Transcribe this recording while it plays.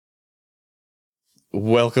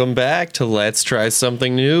Welcome back to Let's Try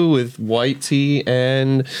Something New with White Tea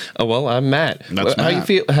and I'm Matt. That's How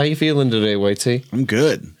Matt. How you feeling today, White Tea? I'm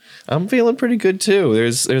good. I'm feeling pretty good too.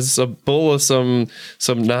 There's a bowl of some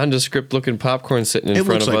nondescript looking popcorn sitting in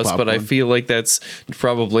front of looks like us, but I popcorn. feel like that's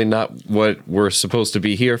probably not what we're supposed to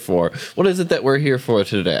be here for. What is it that we're here for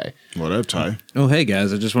today? What up, Ty? Oh, hey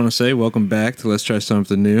guys! I just want to say welcome back to Let's Try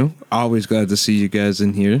Something New. Always glad to see you guys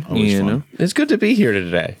in here. Always fun. Know, It's good to be here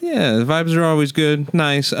today. yeah, the vibes are always good,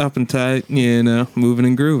 nice, up and tight. Moving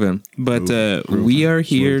and grooving. But we are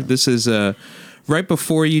here. Smoothing. This is right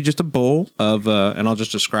before you, just a bowl of, and I'll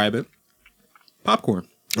just describe it: popcorn,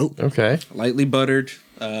 Oh, Okay. lightly buttered,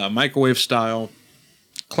 microwave style,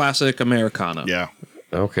 classic Americana. yeah,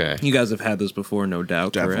 Okay. You guys have had this before, no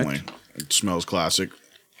doubt. definitely. Correct? It smells classic.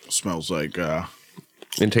 It smells like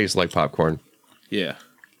It tastes like popcorn. Yeah.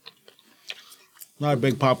 not a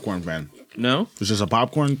big popcorn fan. No. Is this a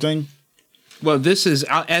popcorn thing? Well, this is,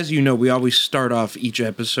 as you know, we always start off each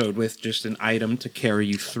episode with just an item to carry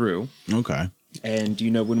you through. Okay. And,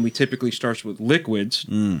 when we typically start with liquids,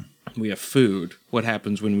 we have food. What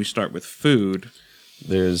happens when we start with food?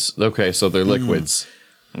 So they're liquids.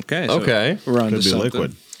 Okay. So Okay. We're on Could to be something.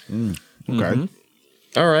 liquid. Okay.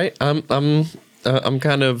 All right. I'm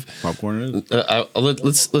kind of Popcorn it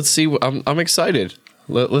is. let's see. I'm excited.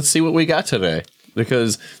 Let's see what we got today,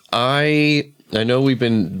 because I know we've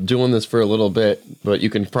been doing this for a little bit, but you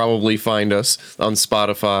can probably find us on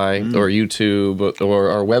Spotify or YouTube or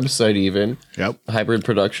our website even. Yep. Hybrid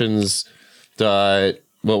Productions. What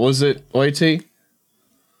was it? YT?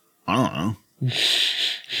 I don't know.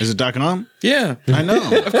 Is it .com? Yeah. I know.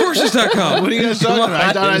 Of course it's .com. What are you guys talking about?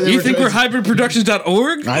 I thought You think we're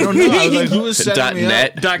hybridproductions.org? I don't know. I was like, who is setting me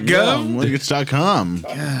 .net. up? .gov? Yeah, I'm like, it's .com.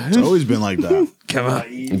 It's always been like that. Come on.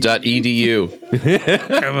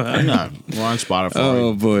 .edu. Come on. No, we're on Spotify.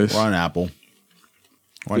 Oh, boys. We're on Apple.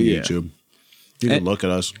 We're on Yeah. YouTube. You can look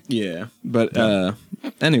at us. Yeah. But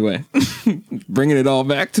anyway, bringing it all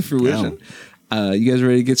back to fruition. You guys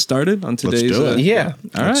ready to get started on today's? do it. Yeah.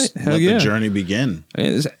 All right. Hell Let yeah. the journey begin.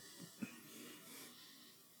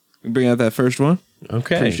 Bring out that first one.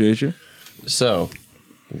 Okay. Appreciate you. So,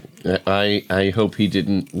 I hope he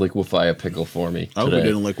didn't liquefy a pickle for me. I hope we today.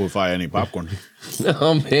 didn't liquefy any popcorn.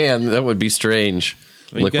 Oh man, that would be strange.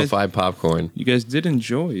 Well, you guys- Liquefied popcorn. You guys did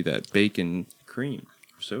enjoy that bacon cream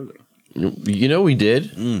soda. You know we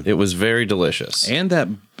did. It was very delicious. And that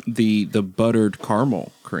the buttered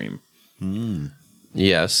caramel cream.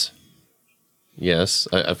 Yes. Yes.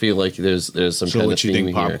 I feel like there's some So kind what of you theme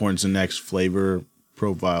think here. popcorn's the next flavor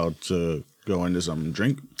profile to go into some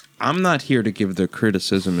drink? I'm not here to give the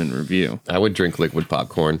criticism and review. I would drink liquid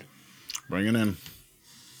popcorn. Bring it in.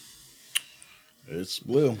 It's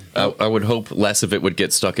blue. I would hope less of it would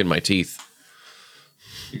get stuck in my teeth.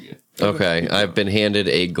 Okay, I've been handed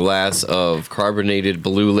a glass of carbonated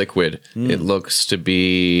blue liquid. It looks to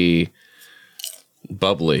be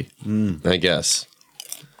bubbly, I guess.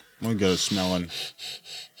 I'm gonna go smelling.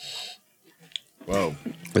 Whoa.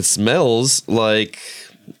 It smells like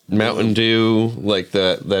Mountain Dew, like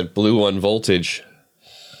that blue one voltage.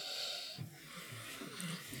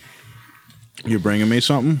 You bringing me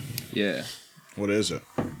something? Yeah. What is it?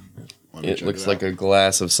 Let me It check looks out. like a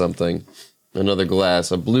glass of something. Another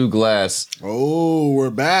glass, a blue glass. Oh, we're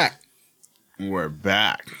back. We're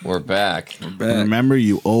back. We're back. Back. Remember,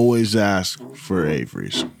 you always ask for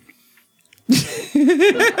Avery's.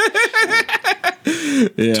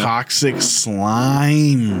 Yeah. Toxic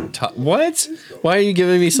slime. What? Why are you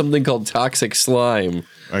giving me something called toxic slime?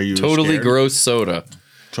 Are you Totally scared? gross soda.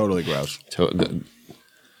 Totally gross.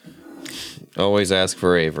 Always ask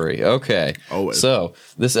for Avery. Okay. Always. So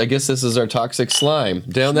I guess this is our toxic slime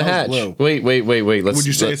down the Smells hatch. blue. Wait. Would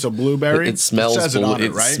you say it's a blueberry? It smells It says it blue. on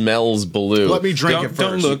it, right? Smells blue. Let me drink Don't- it first.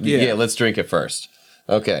 don't look- Yeah. Yeah. Let's drink it first.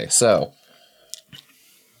 Okay. So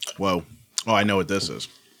Whoa. Oh, I know what this is.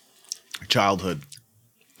 Childhood.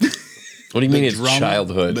 what do you mean it's Drum-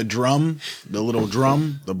 childhood? The drum, the little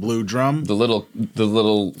drum, the blue drum. The little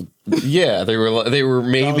yeah, they were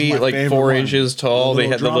maybe my like favorite 4 one. inches tall. The They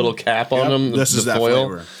little had the drum. little cap on Yep, them. this the is that foil.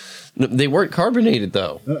 flavor. No, they weren't carbonated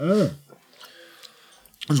though. It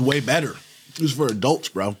was way better. It was for adults,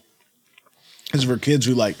 bro. It's for kids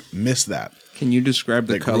who miss that. Can you describe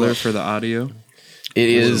the They grew color up. for the audio? It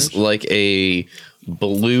is like a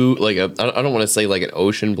blue, I don't want to say like an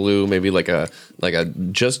ocean blue, maybe like a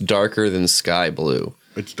just darker than sky blue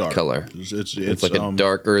It's dark color. It's like a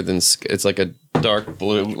darker than it's like a dark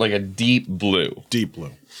blue, like a deep blue. deep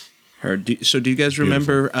blue. So do you guys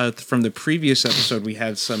remember from the previous episode we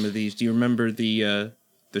had some of these? Do you remember the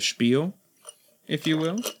spiel, if you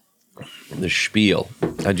will? the spiel.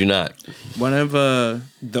 I do not. One of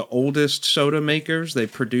the oldest soda makers. They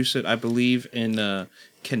produce it, I believe, in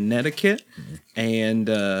Connecticut,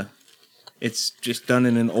 and it's just done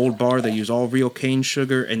in an old bar. They use all real cane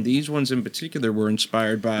sugar, and these ones in particular were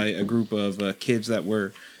inspired by a group of kids that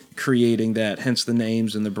were creating that. Hence the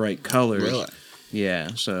names and the bright colors. Really? Yeah.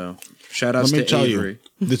 So shout outs Let me to tell Avery.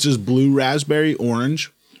 you, this is blue raspberry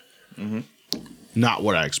orange. Not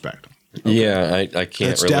what I expect. Yeah, I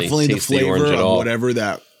can't It's really definitely the taste the orange flavor at of all. whatever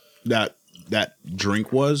that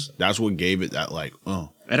drink was. That's what gave it that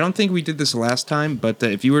I don't think we did this last time, but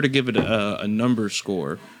if you were to give it a number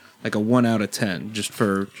score, like a 1 out of 10, just I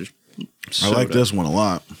like soda. this one a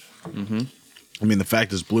lot. I mean, the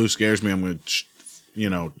fact it's blue scares me. I'm going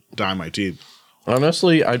to, dye my teeth.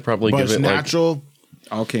 Honestly, I'd probably But give it's it natural.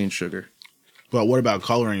 all cane sugar. But what about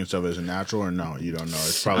coloring and stuff? Is it natural or no? You don't know.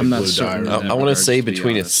 It's probably I'm not blue dye. certain. or- In that I want to regards, say to be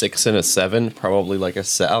between a honest. 6 and a 7, probably like a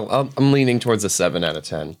 7. I'm leaning towards a 7 out of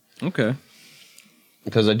 10 Okay.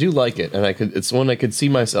 because I do like it, and it's one I could see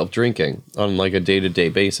myself drinking on like a day-to-day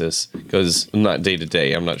basis. Because not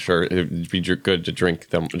day-to-day, I'm not sure it'd be good to drink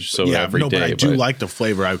them soda Yeah, every day. but I do like the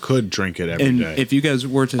flavor. I could drink it every day. And if you guys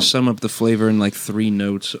were to sum up the flavor in like 3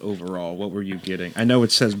 notes overall, what were you getting? I know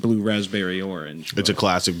it says blue raspberry orange. It's a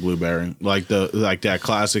classic blueberry, like that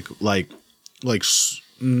classic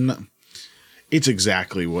it's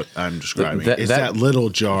exactly what I'm describing. That- it's that- that little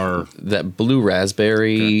jar. that blue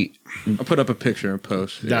raspberry. I'll put up a picture and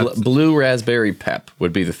post. That- Blue raspberry pep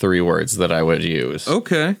would be the 3 words that I would use.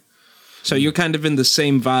 Okay. So you're kind of in the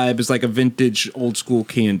same vibe as like a vintage old school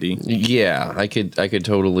candy. Yeah, I could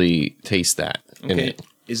totally taste that in Okay. it.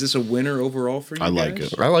 Is this a winner overall for you I like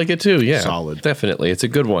guys? it. I like it too. Yeah, Solid. Definitely, it's a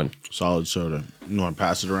good one. Solid soda. You want to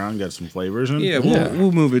pass it around? Get some flavors in? Yeah, Yeah.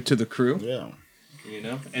 we'll move it to the crew. Yeah. You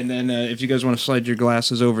know, and then if you guys want to slide your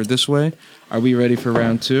glasses over this way, are we ready for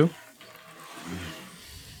round 2?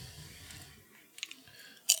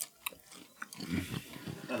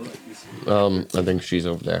 I think she's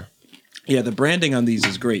over there. Yeah, the branding on these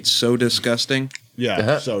is great. So disgusting. Yeah,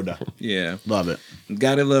 Uh-huh. soda. Yeah, Love it.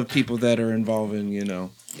 gotta love people that are involving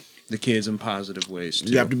the kids in positive ways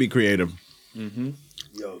too. You have to be creative.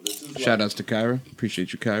 Yo, this is Shout outs to Kyra.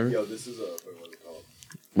 Appreciate you, Kyra. Yo, this is what's it called?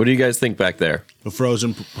 What do you guys think back there? The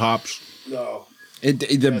frozen pops. No.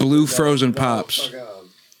 The blue frozen No, pops. fuck,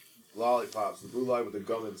 lollipops, the blue light with the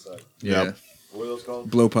gum inside. Yep. What are those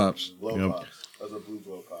called? Blow pops. Blow Yep. pops. That's a blue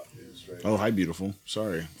blow pop, dude. Straight. Oh, hi, beautiful.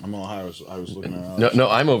 Sorry. I'm all high. I was looking around. No,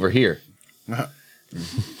 I'm over here.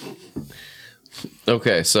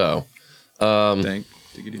 Okay, so Thank.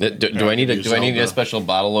 do I need a special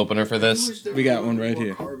bottle opener for this? We got one right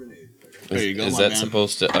here. There you go, Is my that man.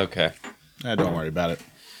 supposed to? Okay. Don't worry about it.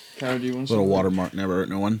 Kyra, do you want Little some? watermark never hurt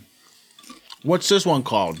no one. What's this one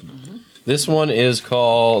called? This one is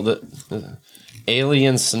called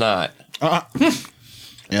Alien Snot,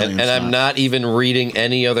 and I'm not even reading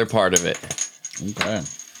any other part of it. Okay.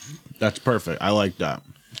 That's perfect. I like that.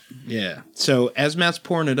 Yeah. So as Matt's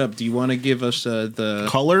pouring it up, do you want to give us the?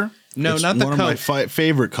 Color? No, It's not the one color. of my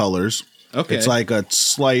favorite colors. Okay. It's like a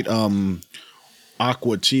slight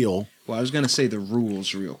aqua teal. Well, I was gonna say the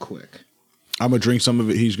rules real quick. I'm gonna drink some of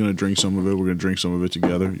it. He's gonna drink some of it. We're gonna drink some of it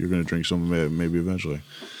together. You're gonna drink some of it, maybe eventually.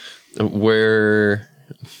 Where?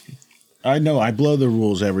 I know. I blow the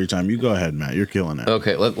rules every time. You go ahead, Matt. You're killing it.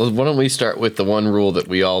 Okay, why don't we start with the one rule that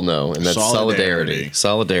we all know, and that's solidarity. Solidarity.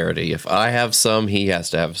 Solidarity. If I have some, he has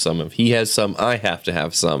to have some. If he has some, I have to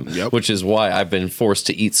have some. Yep. Which is why I've been forced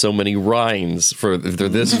to eat so many rinds for either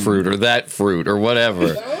this fruit or that fruit or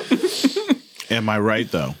whatever. Am I right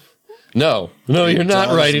though? No, you're not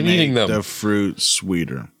Does right in make eating them. The fruit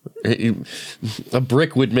sweeter. A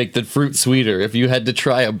brick would make the fruit sweeter. If you had to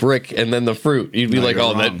try a brick and then the fruit, you'd be No, like, you're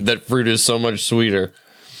 "Oh, wrong. that fruit is so much sweeter."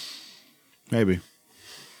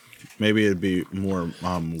 Maybe it'd be more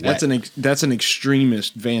wet. That's an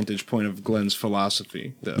extremist vantage point of Glenn's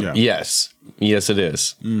philosophy, though. Yeah. Yes, it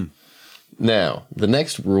is. Now, the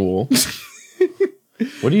next rule.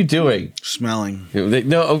 What are you doing? Smelling.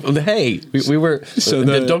 No, hey, we were. So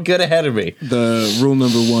Don't get ahead of me. The rule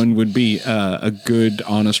number 1 would be a good,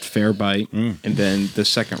 honest, fair bite, and then the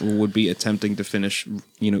second rule would be attempting to finish,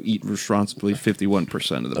 eat responsibly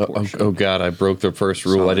 51% of the portion. Oh God, I broke the first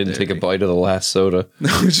rule. I didn't take a Solidarity. bite of the last soda.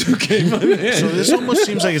 It's okay, my man. So this almost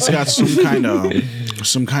seems like it's got some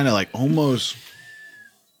kind of like almost.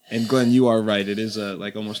 And Glenn, you are right. It is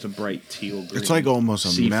like almost a bright teal green. It's like almost a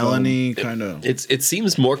Seafoam. melony kind of. It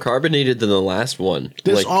seems more carbonated than the last one.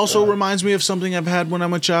 This also reminds me of something I've had when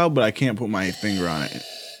I'm a child, but I can't put my finger on it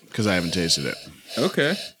because I haven't tasted it.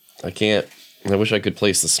 Okay. I can't. I wish I could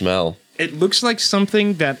place the smell. It looks like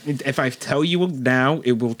something that if I tell you now,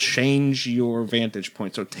 it will change your vantage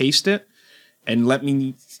point. So taste it and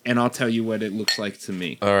I'll tell you what it looks like to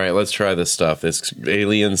me. All right, let's try this stuff. This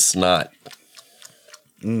alien snot.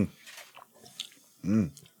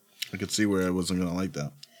 I could see where I wasn't gonna like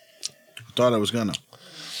that. I thought I was gonna.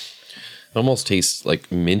 It almost tastes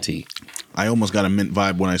like minty. I almost got a mint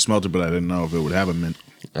vibe when I smelled it, but I didn't know if it would have a mint.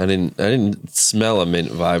 I didn't smell a mint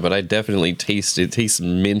vibe, but I definitely taste it. It tastes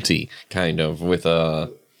minty, kind of, with all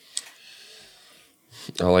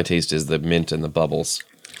I taste is the mint and the bubbles.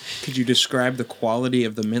 Could you describe the quality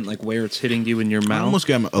of the mint, like where it's hitting you in your I mouth? almost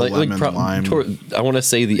got a lemon lime. I want to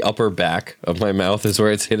say the upper back of my mouth is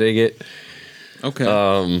where it's hitting it. Okay.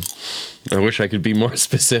 I wish I could be more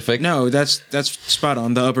specific. No, that's spot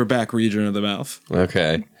on. The upper back region of the mouth.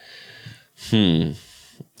 Okay.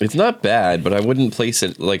 It's not bad, but I wouldn't place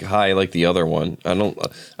it like high like the other one.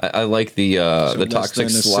 I like the less toxic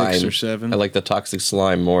than a 6 slime. or 7? I like the toxic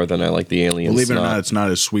slime more than I like the alien. Believe it or snot. not, it's not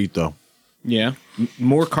as sweet though. Yeah.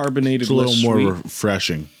 More carbonated, It's a little less more sweet.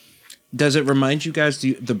 refreshing. Does it remind you guys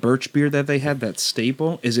the birch beer that they had, that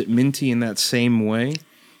staple? Is it minty in that same way?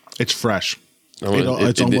 It's fresh. It-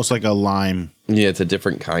 It's almost like a lime. Yeah, it's a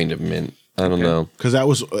different kind of mint. I don't know. Because that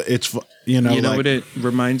was, it's, You know like, what it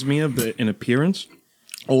reminds me of in appearance?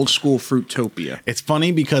 Old school Fruitopia. it's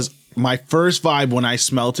funny because my first vibe when I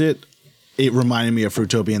smelt it, it reminded me of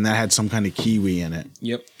Fruitopia, and that had some kind of kiwi in it.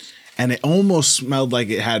 Yep. And it almost smelled like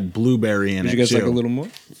it had blueberry in Would it, you guys too. like a little more?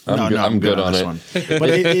 I'm good on this it. one. But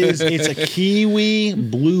it's a kiwi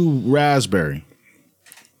blue raspberry.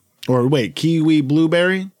 Or wait, kiwi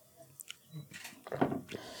blueberry?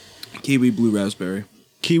 Kiwi blue raspberry.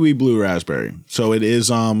 Kiwi blue raspberry. So it is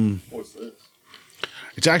What's this?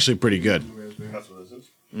 it's actually pretty good. That's what this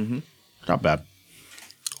is. Not bad.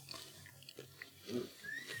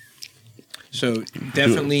 So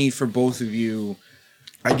definitely for both of you,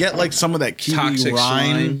 I get like some of that kiwi toxic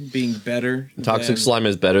rind. slime being better. Toxic than- slime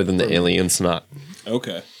is better than the alien snot.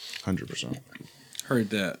 Okay. 100%. Heard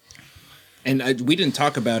that. And we didn't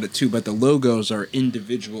talk about it too, but the logos are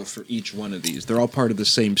individual for each one of these. They're all part of the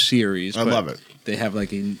same series. I but love it. They have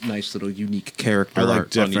like a nice little unique character I like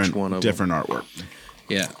art on each one of them. different artwork.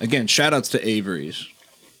 Yeah. Again, shout outs to Avery's.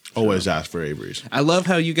 Always ask for Avery's. I love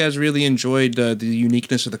how you guys really enjoyed the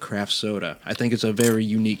uniqueness of the craft soda. I think it's a very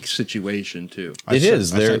unique situation too. It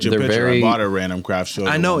is. I sent you a They're picture. very- I bought a random craft soda.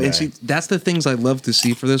 I know, one and day. see, that's the things I love to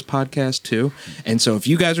see for this podcast too. And so, if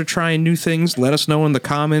you guys are trying new things, let us know in the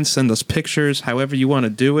comments. Send us pictures, however you want to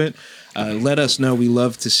do it. Let us know. We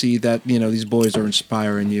love to see that these boys are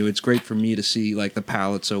inspiring you. It's great for me to see like the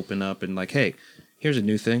palettes open up and like, hey, here's a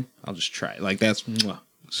new thing. I'll just try it. Like that's mwah.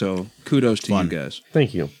 So kudos to Fun. you guys.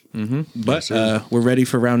 Thank you. But we're ready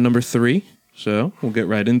for round number 3. So we'll get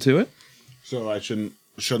right into it. So I shouldn't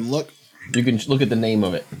look. You can look at the name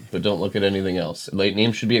of it, but don't look at anything else. The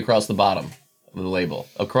name should be across the bottom of the label.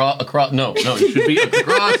 Across. No, it should be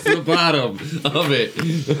across the bottom of it.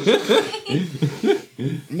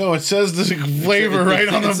 No, it says the flavor right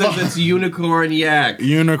on the It says bottom. it's unicorn yak.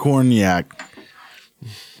 Unicorn yak.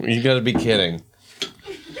 You gotta be kidding.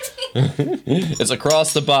 It's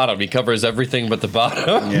across the bottom. He covers everything but the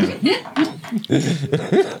bottom. Yeah.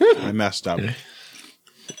 I messed up.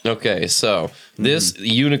 Okay, so this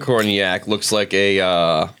unicorn yak looks like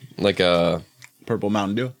a Purple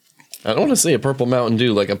Mountain Dew. I don't want to say a purple Mountain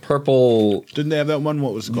Dew, like a purple Didn't they have that one?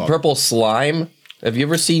 What was it called? purple slime. Have you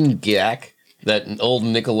ever seen Gak, that old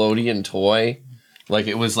Nickelodeon toy? Like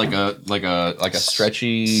it was like a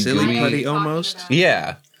stretchy Silly gooey- putty almost.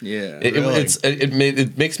 Yeah. Yeah. Really?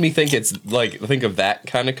 It makes me think it's like think of that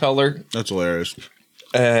kind of color. That's hilarious.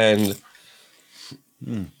 And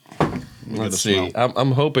Get let's a see. smell.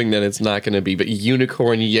 I'm hoping that it's not going to be, but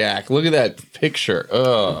unicorn yak. Look at that picture.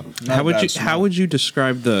 Ugh. How would bad you smell. how would you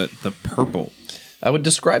describe the purple? I would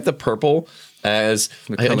describe the purple as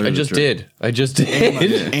The color of I the just drink. did. I just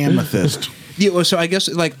did. Amethyst. Yeah, well, so I guess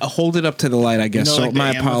like hold it up to the light. I guess. You know, So like the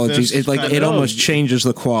my apologies. amethyst It like kind it of- almost changes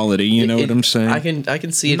the quality. You know what I'm saying? I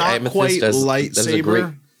can see an Not amethyst quite as a lightsaber, great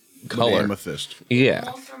but color. amethyst. Yeah.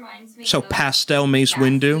 Almost reminds me So of pastel Mace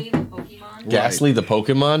Windu? Ghastly, the Pokemon. Ghastly the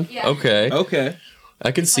Pokemon? Yeah. Okay. Okay.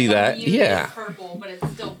 I can see Like, that. usually Yeah. it's purple, but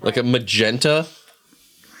it's still Like a bright. magenta.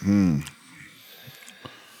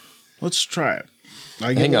 Let's try it.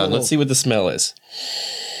 I get Hang a on, little- let's see what the smell is.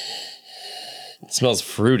 It smells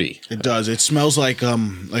fruity. It does. It smells like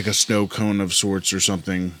a snow cone of sorts or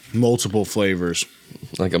something. Multiple flavors.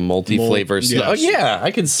 Like a multi-flavor Yes. smell. Oh yeah,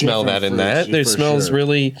 I can smell Different that in fruits, that. There for smells sure.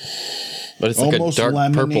 really, but it's like Almost a dark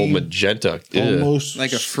lemony, purple magenta. Ugh. Almost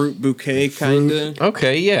Like a fruit bouquet kind of.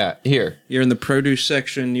 Okay, yeah. Here, You're in the produce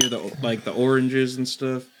section near the oranges and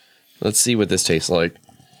stuff. Let's see what this tastes like.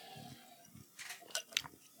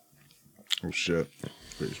 Oh shit.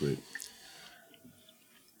 Pretty sweet.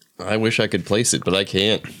 I wish I could place it, but I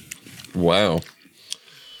can't. Wow.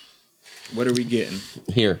 What are we getting?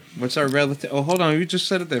 Here. What's our relative? Oh, hold on. You just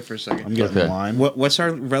said it there for a second. I'm getting Okay. lime. What's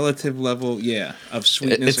our relative level? Yeah, of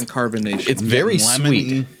sweetness It's- and carbonation. It's very Getting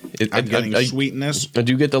sweet. lemony. I'm getting sweetness, I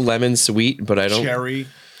do get the lemon sweet, but I don't. cherry,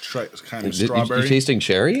 kind of You strawberry. tasting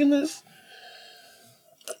cherry in this?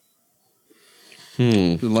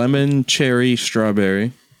 Lemon, cherry,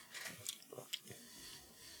 strawberry.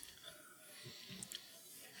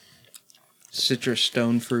 Citrus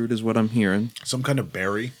stone fruit is what I'm hearing. Some kind of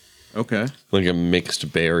berry. Okay. Like a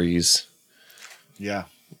mixed berries. Yeah.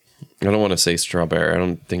 I don't want to say strawberry. I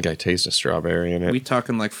don't think I taste a strawberry in it. We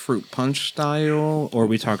talking like fruit punch style, or are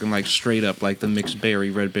we talking like straight up like the mixed berry,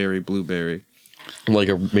 red berry, blueberry? Like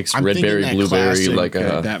a mixed I'm red thinking berry, that blueberry, classic, like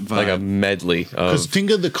that like a vibe. medley Because of. think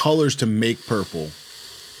of the colors to make purple.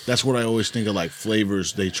 That's what I always think of, like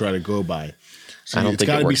flavors they try to go by. So I don't it's think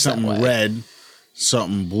it got to be works that something way. red,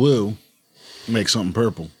 something blue, make something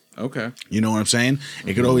purple. Okay. You know what I'm saying?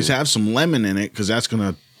 It could always have some lemon in it because that's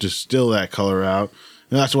gonna distill that color out.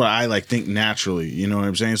 And that's what I like think naturally. You know what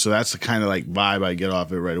I'm saying? So that's the kind of like vibe I get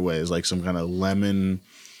off it right away. Is like some kind of lemon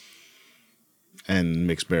and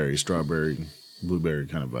mixed berry, strawberry, blueberry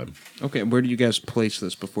kind of vibe. Okay. Where do you guys place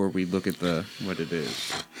this before we look at what it is?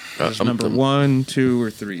 Is this number 1, 2,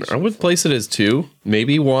 or 3? I would place it as 2,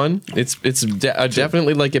 maybe 1. I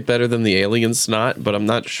definitely like it better than the alien snot, but I'm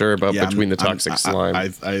not sure about between the toxic slime.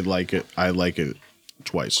 I like it. I like it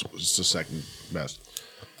twice. It's the second best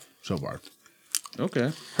so far.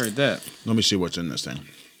 Okay. Heard that. Let me see what's in this thing.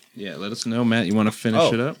 Yeah. Let us know, Matt. You want to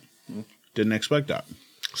finish it up? Didn't expect that.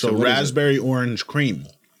 So So what is it? raspberry orange cream.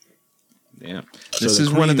 Yeah. So This the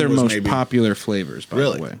is one of their cream was most maybe- popular flavors, by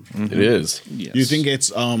Really? the way. It is. Yes. You think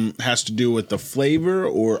it's has to do with the flavor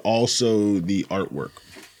or also the artwork?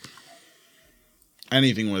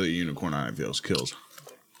 Anything with a unicorn on it feels kills.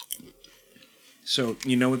 So,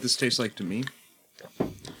 you know what this tastes like to me?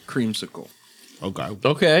 Creamsicle. Okay.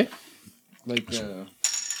 Okay. Like a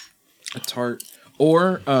tart.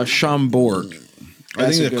 Or Chambord. I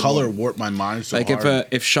That's a think the good color one. warped my mind so Like hard.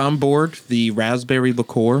 if Chambord, the raspberry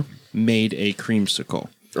liqueur, made a creamsicle.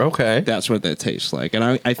 Okay. That's what that tastes like. And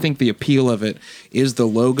I think the appeal of it is the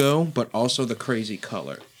logo, but also the crazy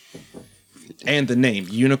color. And the name,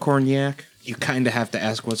 Unicorn Yak. You kind of have to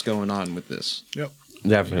ask what's going on with this. Yep.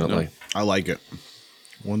 Definitely. I like it.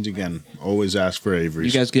 Once again, always ask for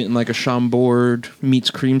Avery's. You guys getting like a Chambord meets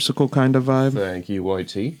creamsicle kind of vibe? Thank you,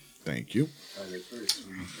 YT. Thank you. It's very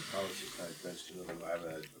sweet. The college is kind of drenched in them. I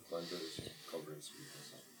haven't had the blender that's covered in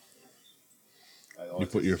sweetness. You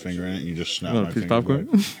put your finger in it and you just snap Oh, my piece of finger.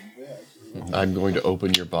 popcorn? I'm going to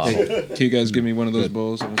open your bottle. Can you guys give me one of those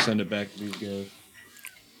bowls? I'm gonna send it back to these guys.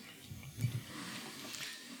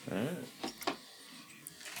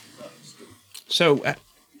 So,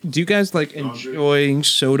 do you guys like enjoy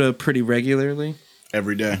soda pretty regularly?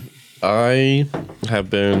 Every day. I have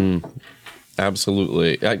been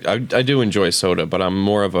absolutely. I do enjoy soda, but I'm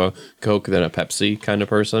more of a Coke than a Pepsi kind of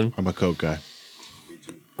person. I'm a Coke guy.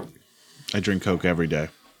 I drink Coke every day.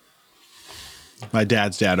 My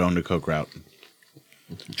dad's dad owned a Coke route.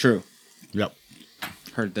 True. Yep.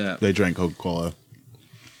 Heard that. They drank Coca-Cola.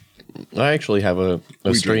 I actually have a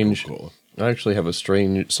We strange. drank Coca-Cola. I actually have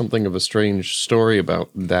something of a strange story about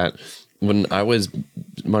that. When I was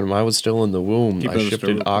still in the womb, I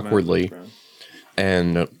shifted awkwardly,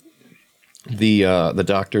 and the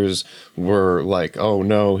doctors were like, "Oh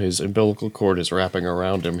no, his umbilical cord is wrapping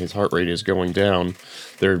around him. His heart rate is going down."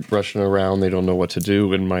 They're rushing around. They don't know what to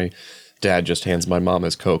do, and my dad just hands my mom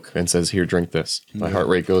his Coke and says, "Here, drink this." My heart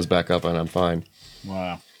rate goes back up, and I'm fine.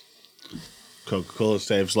 Wow. Coca-Cola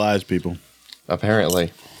saves lives, people.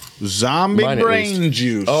 Apparently. Zombie Mine at brain least.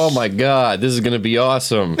 juice. Oh my god, this is gonna be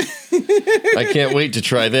awesome. I can't wait to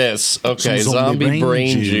try this. Okay, Some zombie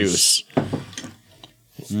brain juice.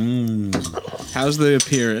 How's the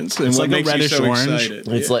appearance? And It's what like a makes you so reddish orange.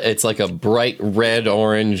 excited? It's like a bright red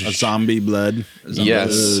orange. A zombie blood.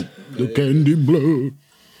 Yes. The candy blood.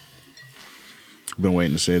 Been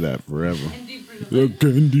waiting to say that forever. The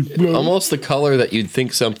candy blood. Almost the color that you'd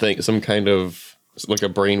think some kind of like a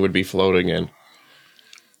brain would be floating in.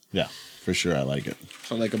 Yeah, for sure. I like it.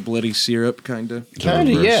 So like a bloody syrup, kind of.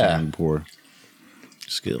 Kinda, Reverse yeah. and pour.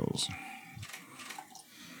 Skills.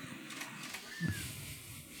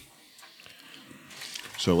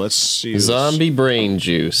 So let's see. this. Zombie brain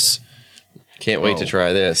juice. Can't wait to Oh.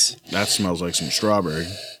 try this. That smells like some strawberry.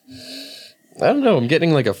 I don't know. I'm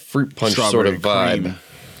getting like a fruit punch sort Strawberry of vibe. cream.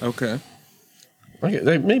 Okay.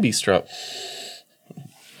 Maybe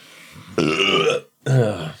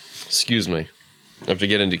Excuse me. I have to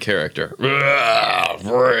get into character.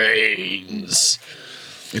 Brains.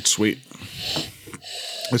 It's sweet.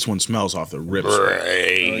 This one smells off the ribs.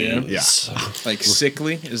 Brains. Yeah. Like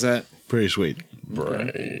sickly? Is that? Pretty sweet.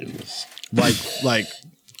 Brains. Like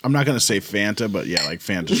I'm not gonna say Fanta, but yeah, like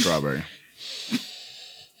Fanta strawberry.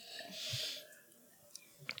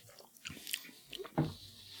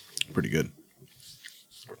 Pretty good.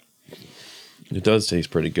 It does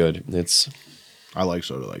taste pretty good. It's I like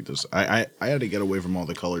soda like this. I had to get away from all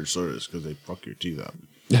the colored sodas because they fuck your teeth up.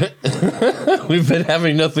 we've been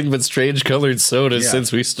having nothing but strange colored sodas Yeah.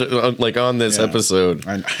 since we on this Yeah. episode.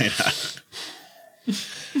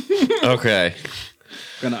 Okay.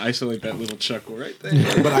 Gonna isolate that little chuckle right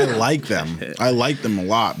there. But I like them. I like them a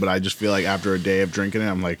lot. But I just feel like after a day of drinking it,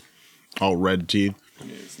 I'm like all red teeth.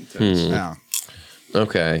 It's intense. Yeah.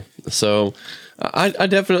 Okay. So I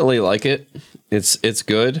definitely like it. It's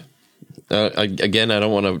good. Again, I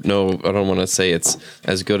don't want to say it's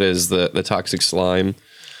as good as the toxic slime.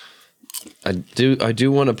 I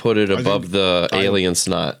do want to put it above the alien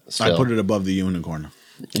snot. Still. I put it above the unicorn.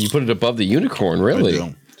 You put it above the unicorn, really? I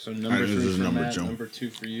do. So number This 3 is for number Matt, two. number 2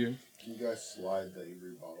 for you. Can you guys slide the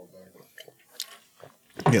Avery bottle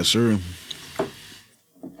back? Yes, sir.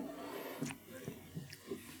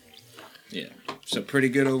 Yeah. So pretty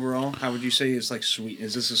good overall. How would you say it's like sweet?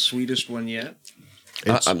 Is this the sweetest one yet?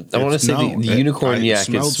 I want to say the unicorn yak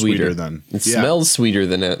smelled is sweeter. than It yeah. smells sweeter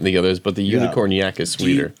than the others, but the unicorn yak is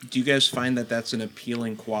sweeter. Do you guys find that that's an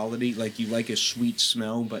appealing quality? Like you like a sweet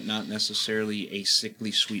smell, but not necessarily a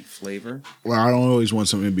sickly sweet flavor? Well, I don't always want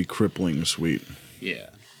something to be crippling sweet. Yeah.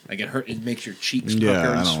 Like it makes your cheeks Yeah, pucker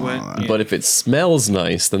I and don't sweat. want that. Yeah. But if it smells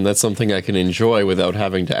nice, then that's something I can enjoy without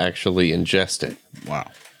having to actually ingest it. Wow.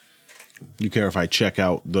 You care if I check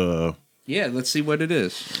out the? Yeah, let's see what it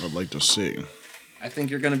is. I'd like to see. I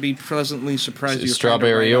think you're going to be pleasantly surprised. You're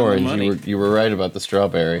Strawberry kinda right on the orange. money. You were right about the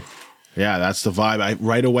strawberry. Yeah, that's the vibe. I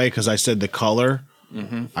right away because I said the color.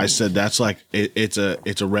 I said that's like it's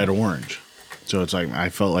a red orange. So it's like I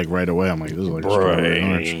felt like right away. I'm like, this is like a strawberry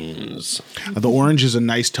orange. Brains. The orange is a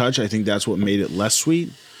nice touch. I think that's what made it less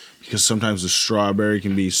sweet because sometimes the strawberry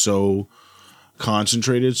can be so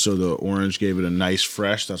concentrated. So the orange gave it a nice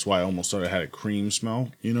fresh. That's why I almost thought it had a cream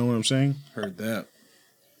smell. You know what I'm saying? Heard that.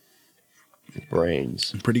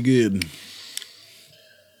 Brains. Pretty good.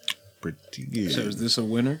 Pretty good. So is this a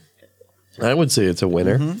winner? I would say it's a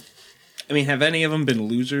winner. I mean, have any of them been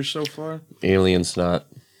losers so far? Alien snot.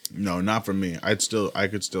 No, not for me. I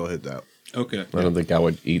could still hit that. Okay. I don't think I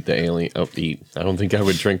would eat the alien. I don't think I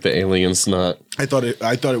would drink the alien snot. I thought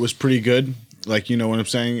it was pretty good. Like, you know what I'm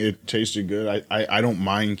saying? It tasted good. I don't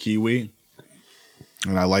mind kiwi.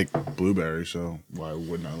 And I like blueberry, so why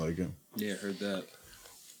wouldn't I like it? Yeah, heard that.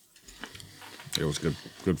 It was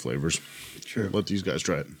good flavors. Sure. Let these guys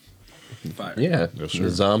try it. Fire. Yeah, Yes, sir. the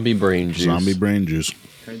zombie brain juice. Zombie brain juice.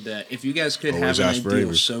 Heard that. If you guys could Always have an ask for ideal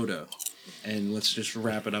Avery. soda, and let's just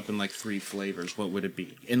wrap it up in like 3 flavors, what would it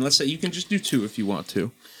be? And let's say you can just do 2 if you want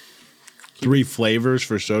to. 3 flavors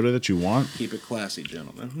for soda that you want. Keep it classy,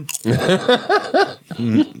 gentlemen.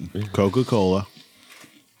 Coca-Cola.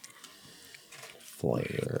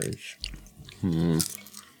 Flavors.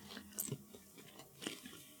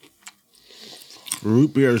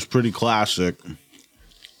 Root beer is pretty classic.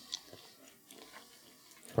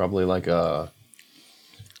 Probably like a.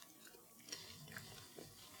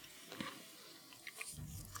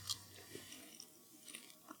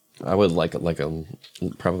 I would like a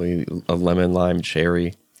probably a lemon lime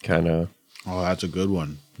cherry kind of. Oh, that's a good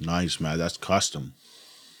one. Nice, man. That's custom.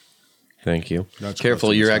 Thank you. That's Careful,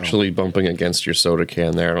 custom you're style. actually bumping against your soda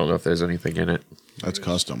can there. I don't know if there's anything in it. That's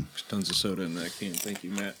custom. There's tons of soda in that can. Thank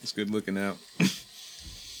you, Matt. It's good looking out.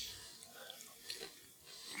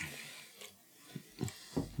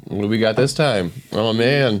 What do we got this time? Oh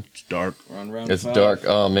man, It's dark. We're on round it's 5. dark.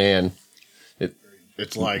 Oh man,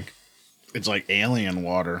 It's like alien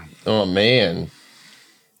water. oh man,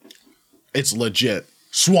 It's legit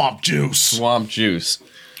swamp juice. swamp juice.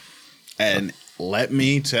 And let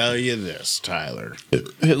me tell you this, Tyler.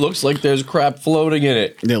 It looks like there's crap floating in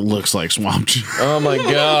it. It looks like swamp juice. Oh my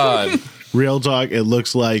god. Real talk, it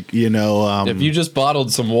looks like, If you just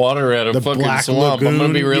bottled some water out of The fucking Black swamp, I'm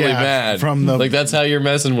gonna be Lagoon, really yeah, mad. from the- like that's how you're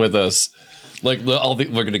messing with us. Like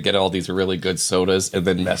we're gonna get all these really good sodas and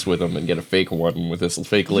then mess with them and get a fake one with this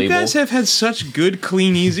fake You label. guys have had such good,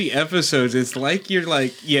 clean, easy episodes. It's like you're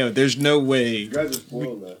like, yeah, there's no way. You guys are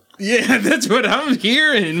spoiled that. Yeah, that's what I'm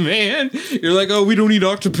hearing, man. You're like, oh, we don't eat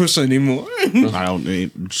octopus anymore. I don't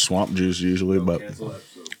eat swamp juice usually, but Cancel episode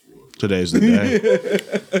 4. today's the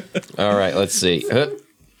day. All right, let's see.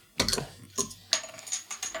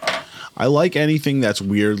 I like anything that's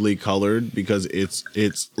weirdly colored because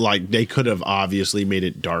it's like they could have obviously made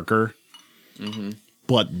it darker.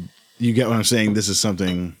 But you get what I'm saying? This is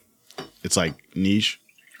something, it's like niche.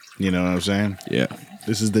 You know what I'm saying? Yeah.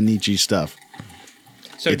 This is the niche stuff.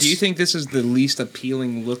 So do you think this is the least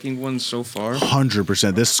appealing looking one so far?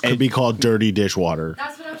 100%. This could be called dirty dishwater.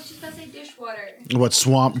 That's what I was just gonna say. Dishwater. What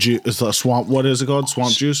swamp juice? Is the swamp? What is it called?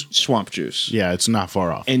 Swamp juice? Swamp juice. Yeah, it's not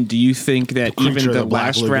far off. And do you think that The creature even of the the Black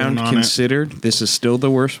last Lagoon round on it? considered, this is still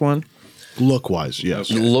the worst one? Look wise, yes.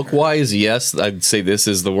 Look wise, yes, I'd say this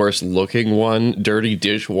is the worst looking one. Dirty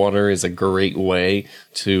dishwater is a great way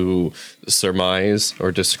to surmise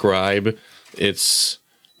or describe its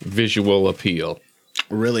visual appeal.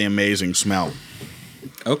 Really amazing smell.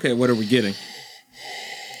 Okay, what are we getting?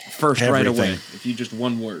 First, right Everything. away. If you just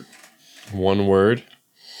one word. One word.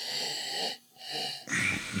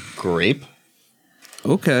 Grape.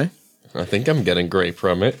 Okay. I think I'm getting grape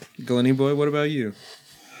from it. Glenny boy, what about you?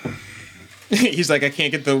 He's like, I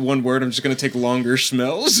can't get the one word. I'm just going to take longer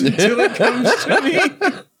smells until it comes to me.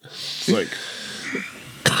 It's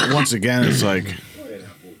like, once again, it's like,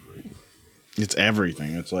 it's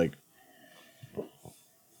everything.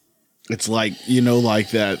 It's like, you know,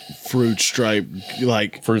 like that fruit stripe,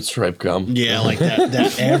 like, Fruit stripe gum. yeah, like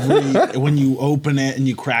that every, when you open it and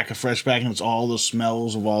you crack a fresh pack and it's all the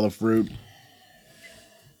smells of all the fruit.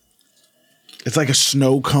 It's like a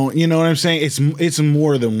snow cone. You know what I'm saying? It's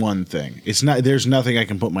more than one thing. It's not. There's nothing I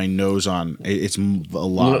can put my nose on. It's a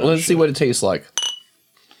lot. Let's see what it tastes like.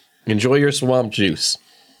 Enjoy your swamp juice.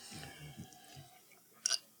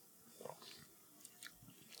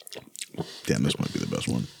 Damn, this might be the best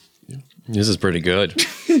one. This is pretty good.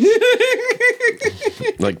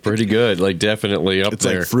 Like pretty good. Like definitely up It's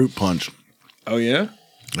there. like fruit punch, Oh, yeah?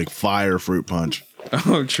 like fire fruit punch.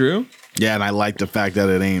 Oh, true? Yeah, and I like the fact that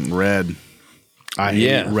it ain't red. I hate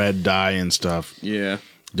Yeah. red dye and stuff, Yeah.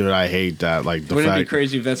 dude. I hate that. Like the Wouldn't it be fact.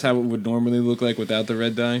 crazy if that's how it would normally look like without the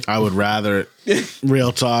red dye? I would rather it.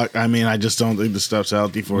 Real talk. I mean, I just don't think the stuff's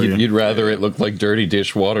healthy for you. You'd rather it look like dirty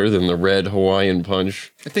dishwater than the red Hawaiian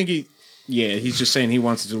punch. I think he's just saying he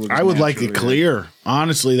wants it to look I would like it naturally. clear.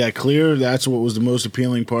 Honestly, that clear, that's what was the most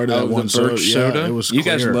appealing part of Oh, that the one soda. birch soda? Yeah, it was you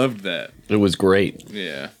guys clear. loved that. It was great.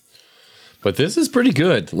 Yeah. But this is pretty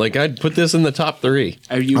good. Like I'd put this in the top 3.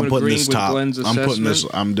 Are you I'm putting agreeing this with top. Glenn's I'm assessment? putting this.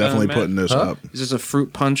 I'm definitely Matt? putting this up. Is this a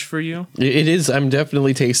fruit punch for you? It is. I'm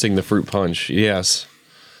definitely tasting the fruit punch. Yes.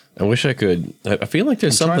 I wish I could. I feel like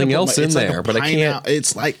there's Trying to something put else my- in it's like a there, but I can't.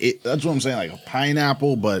 It's like that's what I'm saying, like a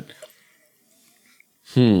pineapple, but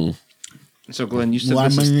So, Glenn, you said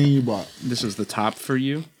this is the top for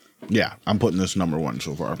you? Yeah, I'm putting this number 1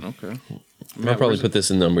 so far. Okay. I'll probably put this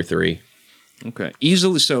in number 3. Okay.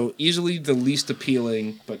 Easily the least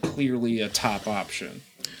appealing, but clearly a top option.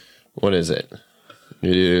 What is it?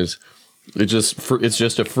 It is. It's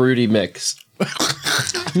just a fruity mix.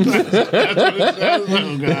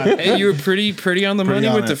 Oh god. Hey, you were pretty on the money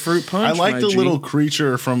on with it. the fruit punch. I like my the G. little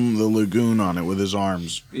creature from the lagoon on it with his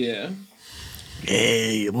arms. Yeah.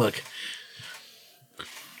 Hey, look.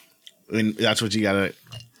 I mean, that's what you gotta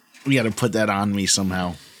put that on me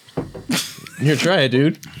somehow. Here, try it,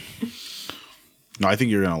 dude. No, I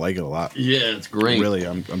think you're gonna like it a lot. Yeah, it's great. Really,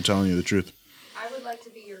 I'm telling you the truth. I would like to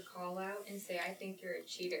be your call out and say I think you're a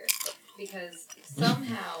cheater because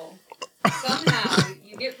somehow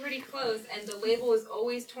you get pretty close and the label is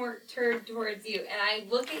always turned towards you. And I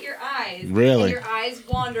look at your eyes. Really? And your eyes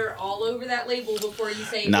wander all over that label before you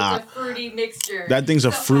say Nah. it's a fruity mixture. That thing's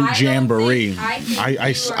a fruit I don't jamboree. think- I think I- you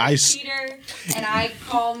are I- a cheater, and I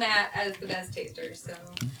call Matt as the best taster. So.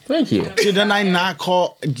 Thank you. Did I not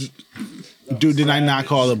call? Dude, did I not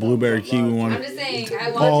call the blueberry kiwi I'm one? just saying.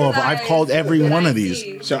 I All watch of- his I've eyes, called every and one I of these.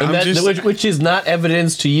 see. So And I'm that, just which is not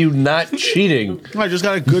evidence to you not cheating. I just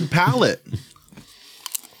got a good palate.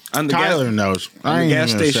 on the Tyler gas, knows. I on the ain't gas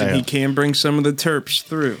even gonna station. say He it. can bring some of the terps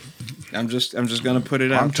through. I'm just gonna put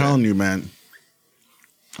it out. I'm telling you, man.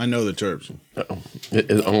 I know the terps.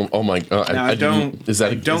 Oh my god! Now, I don't. Is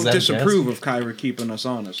that? I don't is that a guess? disapprove of Kyra keeping us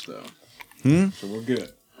honest, though. So we're good.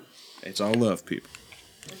 It's all love, people.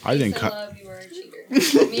 I didn't Peace cut. and love, you are a cheater.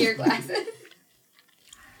 Give me your glasses.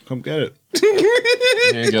 Come get it.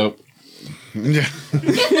 There you go. Yeah.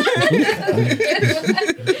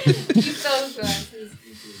 Keep those glasses.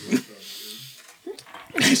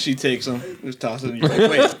 She takes them, just tosses them. You're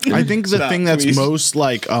like, wait. I think the Stop, thing that's please. most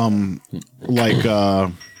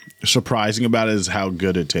surprising about it is how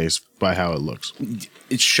good it tastes by how it looks.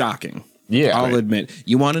 It's shocking. Yeah, I'll right. admit.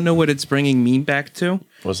 You want to know what it's bringing me back to?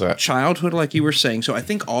 What's that? Childhood, like you were saying. So I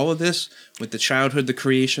think all of this with the childhood, the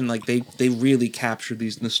creation, like they really capture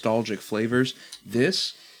these nostalgic flavors.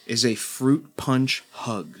 This is a fruit punch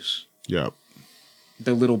hugs. Yep.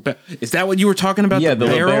 The little is that what you were talking about? Yeah, the the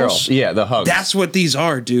little barrel. barrels. Yeah, the hugs. That's what these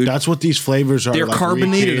are, dude. That's what these flavors are. They're like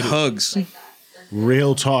carbonated recreated. hugs.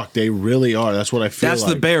 Real talk, they really are. That's what I feel. That's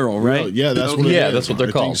like. the barrel, right? Yeah, that's what. It Yeah, is. that's what they're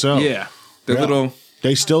I called. think so. Yeah, the Yeah. little.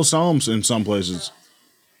 They still sell them in some places.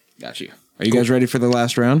 Got you. Are you guys ready for the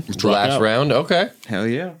last round? The last out. round. Okay. Hell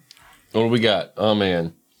yeah. What do we got? Oh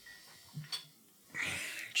man.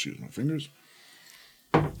 Excuse my fingers.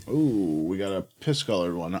 Ooh, we got a piss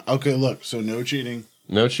colored one. Okay, look. So no cheating.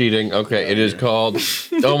 No cheating. Okay, it is called.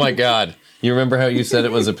 Oh my God! You remember how you said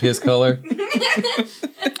it was a piss color?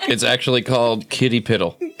 It's actually called Kitty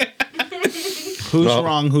Piddle. Who's No.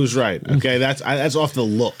 wrong? Who's right? Okay, that's off the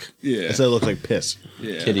look. Yeah. That's it looks like piss.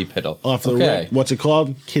 Yeah. Kitty Piddle. Off the Okay. rip. What's it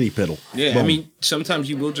called? Kitty piddle. Yeah. I Boom. mean, sometimes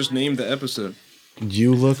you will just name the episode.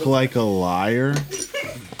 You look like a liar.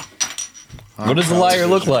 What does the liar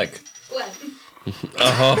look like? What? Dude,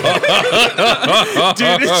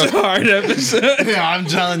 it's a hard episode. Yeah, I'm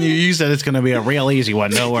telling you. You said it's gonna be a real easy one.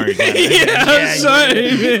 No worries. I'm sorry,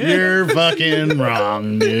 man. You're fucking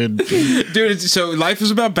wrong, dude. Dude, so life is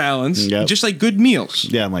about balance. Yep. Just like good meals.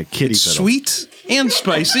 Yeah, I'm like kitty piddle. Sweet and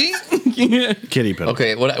spicy. Yeah. Kitty piddle.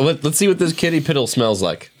 Okay, let's see what this Kitty Piddle smells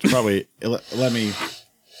like. Probably. Let me.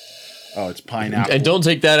 Oh, it's pineapple. And don't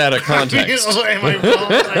take that out of context. Am I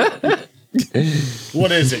wrong?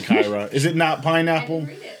 What is it, Kyra? Is it not pineapple?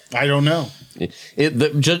 I don't know.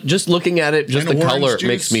 Just looking at it, just And the orange color juice?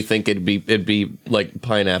 makes me think it'd be like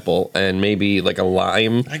pineapple and maybe like a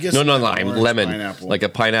lime. I guess no, not it's lime, orange lemon. pineapple. Like a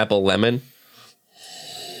pineapple lemon.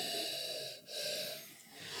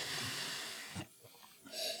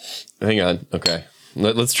 Hang on. Okay,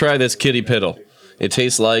 let's try this Kitty Piddle. It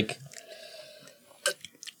tastes like.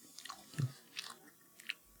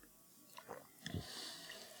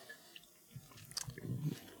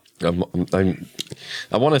 I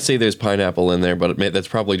want to say there's pineapple in there, but that's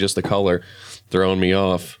probably just the color throwing me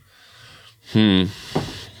off.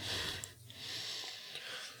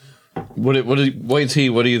 What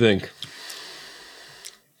do you think?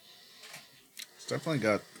 It's definitely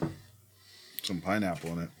got some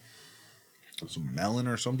pineapple in it. Some melon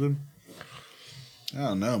or something. I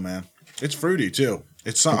don't know, man. It's fruity too.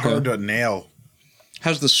 It's not hard to nail.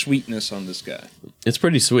 How's the sweetness on this guy? It's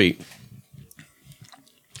pretty sweet.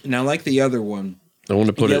 Now, like the other one, I want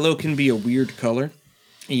to put yellow can be a weird color,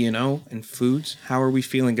 you know, in foods. How are we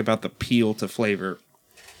feeling about the peel to flavor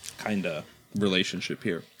kind of relationship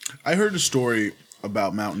here? I heard a story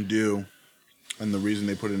about Mountain Dew, and the reason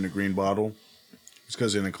they put it in a green bottle is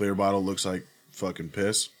because in a clear bottle it looks like fucking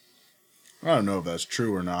piss. I don't know if that's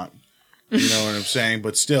true or not. You know what I'm saying?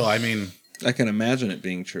 But still, I mean, I can imagine it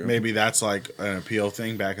being true. maybe that's like an appeal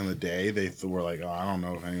thing back in the day. They were like, oh, I don't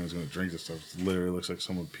know if anyone's going to drink this stuff. It literally looks like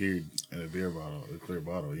someone peed in a beer bottle, a clear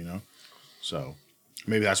bottle, you know? So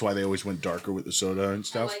maybe that's why they always went darker with the soda and I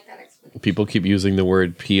stuff. like that explanation. people keep using the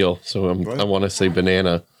word peel, so I want to say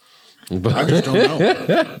banana. I But just don't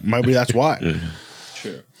know. Maybe that's why.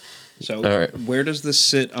 Sure. So, All right. where does this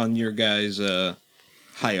sit on your guys'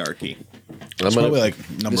 hierarchy? It's probably like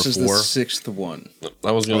number This is 4. the 6th one.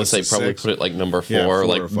 I was gonna it's say the probably six. put it like number 4. Yeah, 4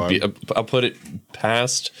 like or 5. I'll put it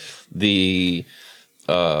past the.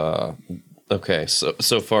 Okay,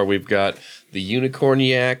 so far we've got the unicorn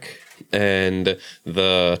yak and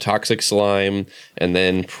the toxic slime, and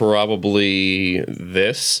then probably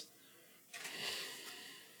this.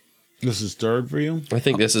 This is third for you? I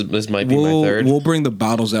think this might be my third. We'll bring the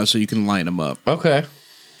bottles out so you can line them up. Okay.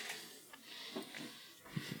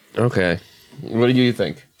 Okay. What do you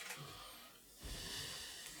think?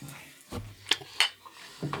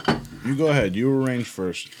 You go ahead. You arrange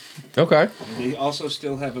first. Okay. They also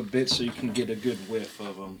still have a bit so you can get a good whiff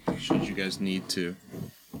of them, should you guys need to.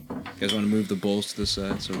 You guys want to move the bowls to the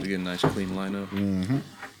side so we get a nice clean lineup?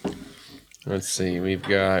 Let's see. We've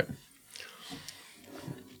got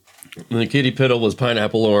the Kitty Piddle was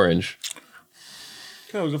pineapple orange,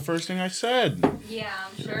 That was the first thing I said. Yeah,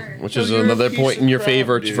 I'm sure. which So is you're a another piece point of in your crap,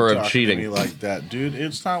 favor dude, for talking to cheating. me like that, dude.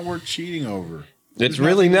 It's not worth cheating over. It's There's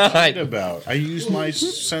really nothing to not. cheat about. I use my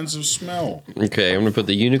sense of smell. Okay, I'm gonna put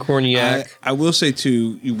the unicorn yak. I will say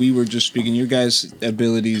too, we were just speaking. Your guys'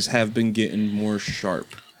 abilities have been getting more sharp.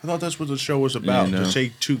 I thought that's what the show was about. Yeah, no. To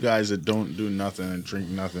take two guys that don't do nothing and drink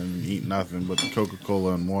nothing and eat nothing but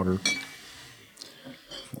Coca-Cola and water.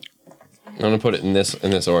 I'm gonna put it in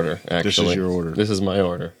this order. Actually, your order. This is my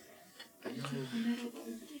order.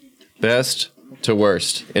 Best to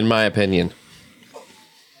worst, in my opinion.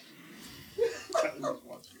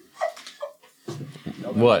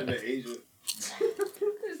 What? There's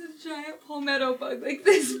a giant palmetto bug like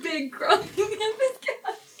this big crawling at this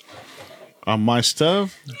couch. On my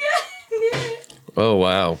stuff? Oh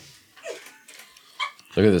wow.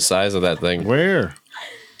 Look at the size of that thing. Where?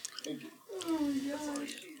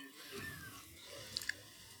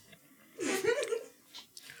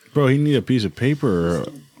 Bro, he need a piece of paper. Or...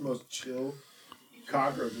 Most chill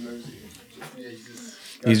cockroach I've ever seen.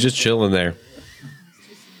 Yeah, He's just chilling there.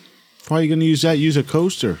 Why are you gonna use that? Use a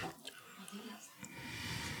coaster.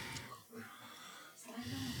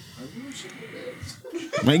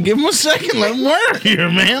 Man, give him a second. Let him work here,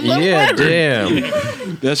 man. Let him Yeah, work.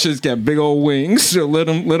 damn. That shit's got big old wings, so let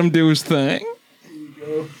him do his thing. Here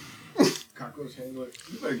you go. Cockroach handler.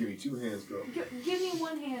 You better give me 2 hands, girl. Give me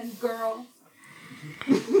one hand, girl.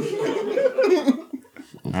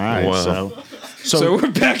 All right, Wow. So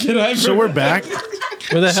we're back at Ivory. so we're back.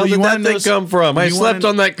 Where the hell you did wanna that know thing come from? I you slept wanna-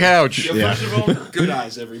 on that couch. Yeah. First of all, good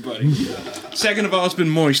eyes, everybody. Second of all, it's been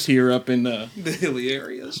moist here up in the hilly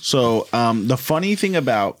areas. So the funny thing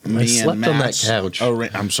about me slept and on that Matt's, couch. Oh,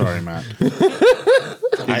 I'm sorry, Matt.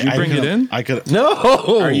 Did you bring it in? I could. No.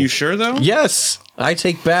 Are you sure though? Yes. I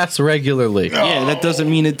take baths regularly. Yeah, that doesn't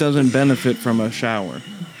mean it doesn't benefit from a shower.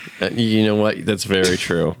 You know what? That's very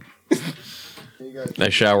true. You guys I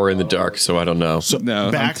shower in the dark, so I don't know. No,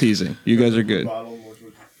 I'm Back- teasing. You guys are good. bottle.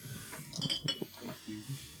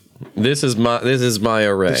 This is my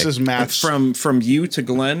array. This is Matt's. From you to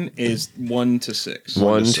Glenn is 1 to 6.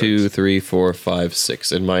 1, to 2, 3, 4, 5,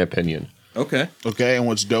 6, in my opinion. Okay. Okay, and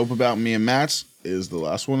what's dope about me and Matt's is the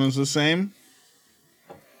last one is the same.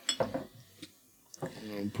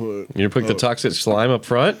 You gonna put the toxic slime up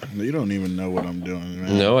front? You don't even know what I'm doing,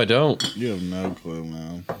 man. No, I don't. You have no clue,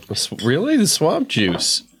 man. Really? The swamp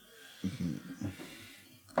juice.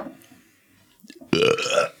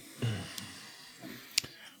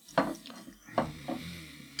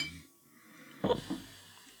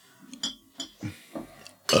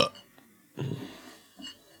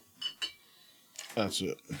 That's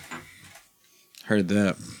it. Heard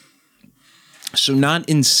that. So not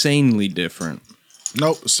insanely different.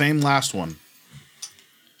 Nope, same last one.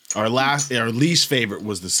 Our least favorite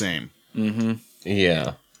was the same,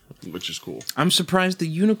 Yeah. which is cool. I'm surprised the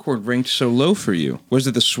unicorn ranked so low for you. Was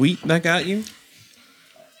it the sweet that got you?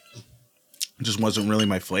 It just wasn't really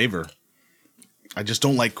my flavor. I just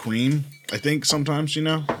don't like cream. I think sometimes,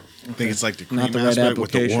 I think it's like the cream Not the right aspect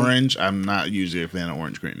with the application. orange. I'm not usually a fan of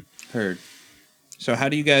orange cream. Heard. So how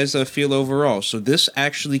do you guys feel overall? So this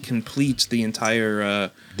actually completes the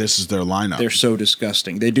entire. This is their lineup. They're so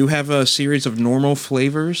disgusting. They do have a series of normal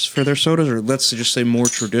flavors for their sodas, or let's just say more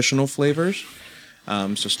traditional flavors.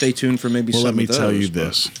 So stay tuned for maybe well, some let me of those. tell you but-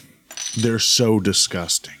 this. They're so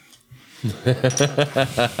disgusting.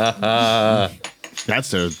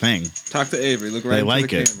 That's their thing. Talk to Avery. Look right They into like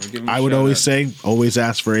the it. camera. Give him a I would shout always out. say, always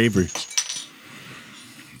ask for Avery.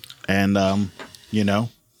 And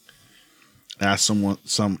ask someone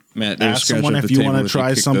Matt, don't ask scratch someone up if the you table want to as you try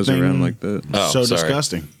kick those something around like that. Oh, so sorry.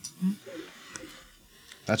 disgusting.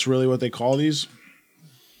 That's really what they call these.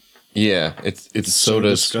 Yeah, it's so so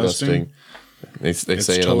disgusting. They It's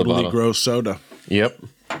say it on the totally bottle. gross soda. Yep.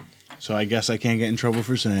 So I guess I can't get in trouble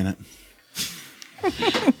for saying it.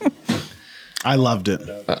 I loved it.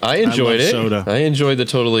 I enjoyed love it. soda. I enjoyed the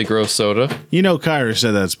totally gross soda. Kyra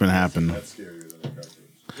said that's been happening. That's scarier than a cockroach.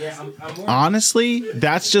 Yeah, I'm more Honestly,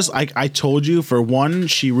 that's just like I told you. For one,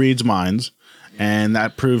 she reads minds, and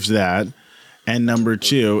that proves that. And number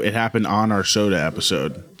two, it happened on our soda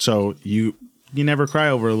episode. So you never cry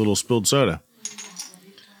over a little spilled soda.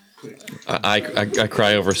 I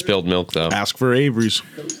cry over spilled milk though. Ask for Avery's.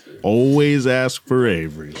 Always ask for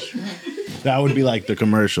Avery's. That would be like the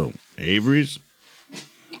commercial. Avery's.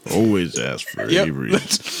 Always ask for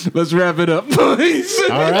Avery's. Let's wrap it up, boys.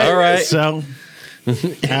 All right. So,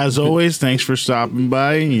 as always, thanks for stopping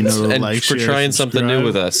by. And Like, for share, trying something new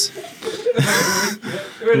with subscribe. us.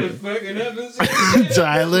 We're the fucking episode.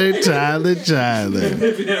 Tyler.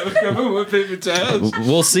 If you have a couple more paper towels.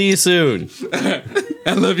 We'll see you soon.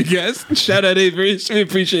 I love you guys. Shout out Avery. We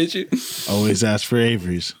appreciate you. Always ask for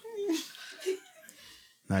Avery's.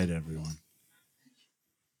 Night, everyone.